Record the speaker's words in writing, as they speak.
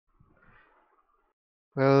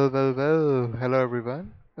Well. Hello everyone.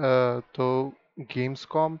 तो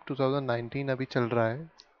Gamescom 2019 अभी चल रहा है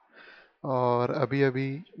और अभी अभी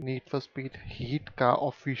नीड फॉर स्पीड हीट का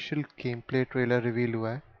official game play trailer reveal हुआ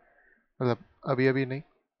है। मतलब अभी अभी नहीं,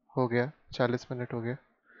 हो गया 40 मिनट हो गया।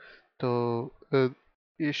 तो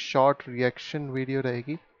ये शॉर्ट रिएक्शन वीडियो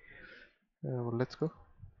रहेगी। Let's go.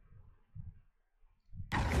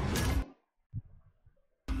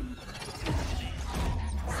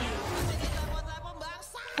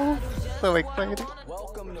 So excited.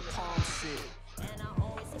 Welcome to Palm City,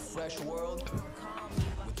 a fresh world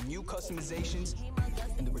with new customizations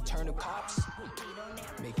and the return of cops.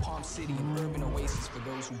 Make Palm City an urban oasis for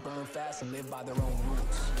those who burn fast and live by their own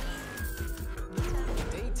rules.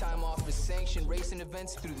 Daytime offers sanctioned racing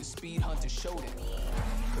events through the Speed Hunter Showdown.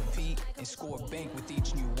 Compete and score bank with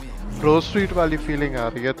each new win. Pro Street वाली feeling आ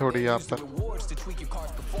रही है थोड़ी यहाँ Use the पर। rewards to tweak your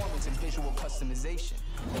car's performance and visual customization.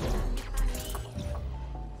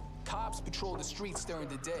 Cops patrol the streets during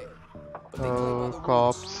the day, but they play by the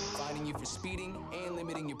Cops. rules, finding you for speeding and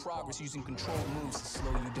limiting your progress using controlled moves to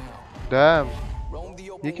slow you down. Damn. Roam the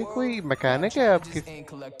ये open क्या world, कोई grab mechanic है challenges आपकी? and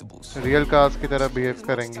collectibles. Real cars की तरह behave As much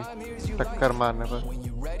करेंगी time here as you टक्कर like. मारने पर। When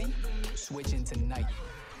you're ready, switch into night.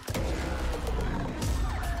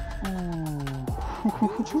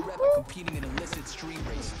 Build your rep by competing in illicit street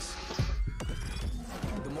races.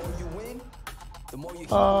 The more you win, the more your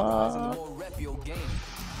heat will rise and the more rep you'll gain.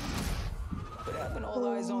 But having all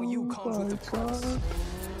eyes on you comes with a price.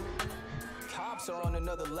 Cops are on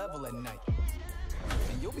another level at night.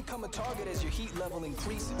 And you'll become a target as your heat level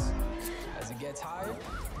increases. As it gets higher,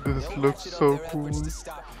 This they'll looks ratchet up so their cool. efforts to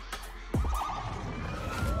stop you.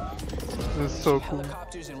 This is so cool.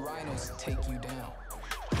 Helicopters and rhinos take you down.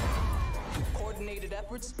 With coordinated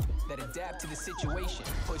efforts that adapt to the situation,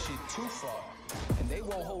 push it too far, and they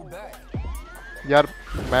won't hold back. यार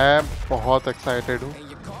मैं बहुत excited हूँ। And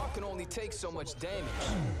your car can only take so much damage.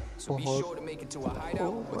 So be sure to make it to a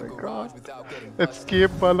hideout or the garage without getting busted.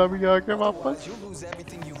 Escape वाला भी आ गया वापस। Otherwise, you'll lose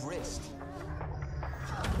everything you've risked.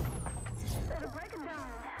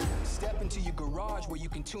 Step into your garage where you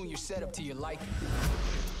can tune your setup to your liking.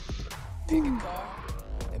 Pick a car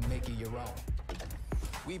and make it your own.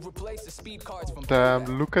 We've replaced the speed cards from Damn,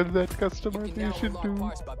 Payback. look at that You can now customization unlock too.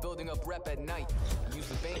 parts by building up rep at night. Use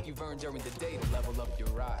the bank you've earned during the day to level up your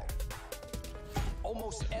ride.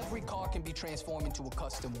 Almost every car can be transformed into a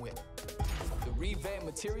custom whip. The revamped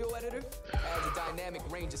material editor adds a dynamic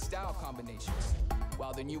range of style combinations,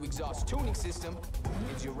 while the new exhaust tuning system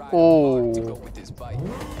gives you a ride to go with this bike.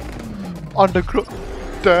 Underground.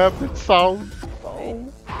 Damn, that sound.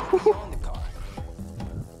 Beyond the car.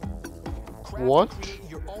 Craft What? and create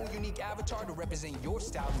your own unique avatar to represent your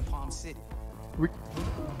style in Palm City. We...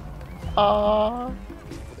 For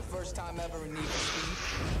the first time ever in Need for Speed,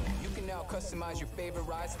 you can now customize your favorite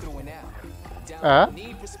rides through an app. Download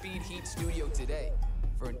Need for Speed Heat Studio today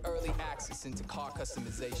for an early access into car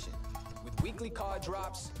customization. With weekly car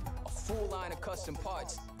drops, a full line of custom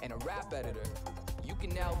parts, and a wrap editor, you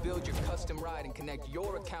can now build your custom ride and connect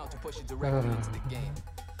your account to push it directly into the game.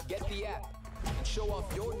 Get the app and show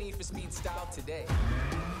off your Need for Speed style today.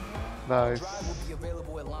 Nice. Drive will be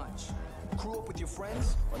available at launch. Crew up with your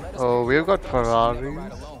friends or let us Oh, pick we've you up got first so you never Ferraris.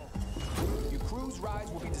 ride alone. Your crew's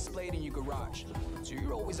rides will be displayed in your garage, so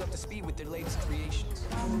you're always up to speed with their latest creations.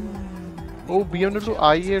 Oh, BMW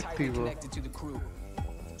i8 tightly थी वो। connected to the crew,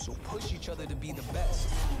 so push each other to be the best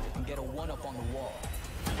and get a one-up on the wall.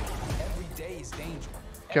 Every day is danger.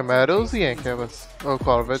 Camaros ही हैं क्या बस? Oh,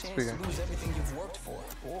 Corvettes भी Chance हैं। to lose everything you've worked for,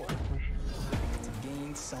 or to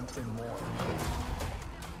gain something more.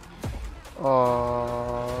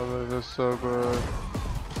 Oh, this is so good.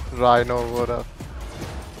 Rhino, what up?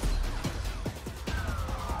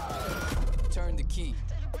 Turn the key.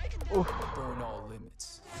 Burn all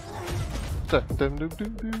limits. Dum.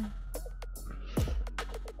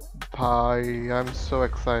 भाई, I'm so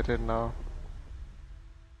excited now.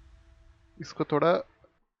 इसको थोड़ा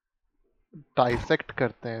dissect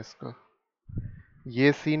करते हैं इसको।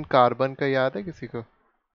 ये scene carbon का याद है किसी को?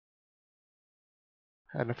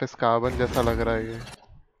 एनएफएस कार्बन जैसा लग रहा है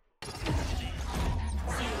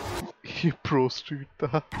ये प्रो स्ट्रीट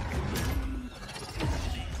था।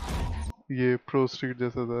 ये प्रो स्ट्रीट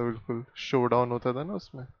जैसा था बिल्कुल। शोडाउन होता था ना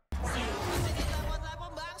उसमें।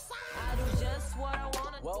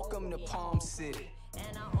 Welcome to Palm City,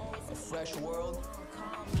 a fresh world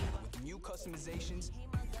with new customizations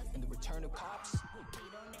and the return of cops.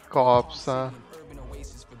 Cops, An urban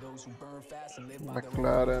oasis for those who burn fast and live by their own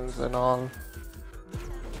McLarens and all.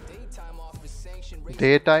 Daytime offers sanctioned racing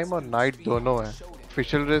Daytime और events night through दोनों Speed हैं। Hunter Showdown.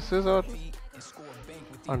 Official races और Compete and score bank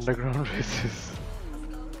with each underground races.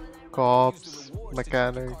 Cops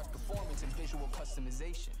mechanic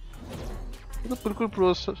ये तो बिल्कुल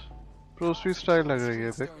प्रोस्ट्री style लग रही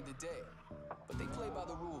है देख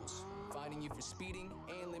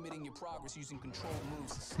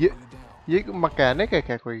ये ये मैकेनिक है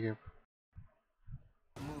क्या कोई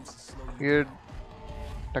ये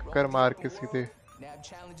टक्कर मार के सीधे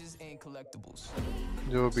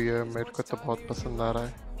जो भी है मेरे को तो बहुत पसंद आ रहा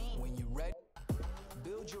है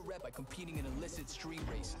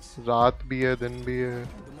रात भी है दिन भी है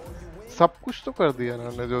सब कुछ तो कर दिया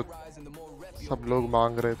इन्होंने जो सब लोग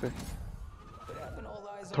मांग रहे थे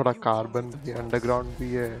थोड़ा कार्बन भी है अंडरग्राउंड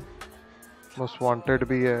भी है मोस्ट वांटेड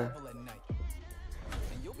भी है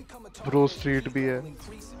प्रो स्ट्रीट भी है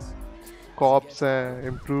कॉप्स है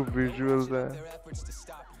इम्प्रूव विजुअल्स है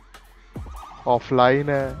ऑफलाइन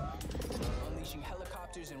है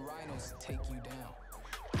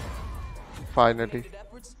फाइनली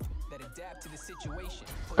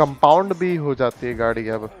कंपाउंड भी हो जाती है गाड़ी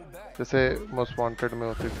अब जैसे मोस्ट वांटेड में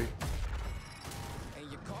होती थी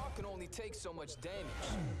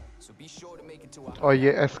और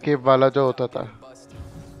ये एस्केप वाला जो होता था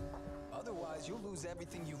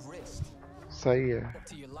सही है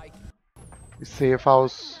safe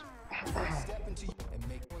house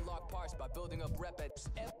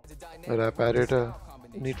रैपेरेटर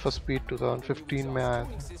need for speed 2015 में आया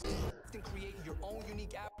था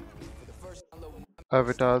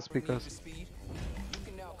एविटार्स बिकॉज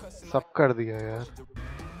सब कर दिया यार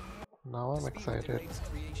now I am excited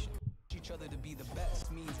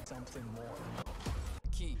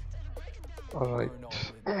alright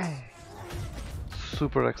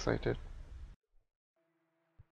super excited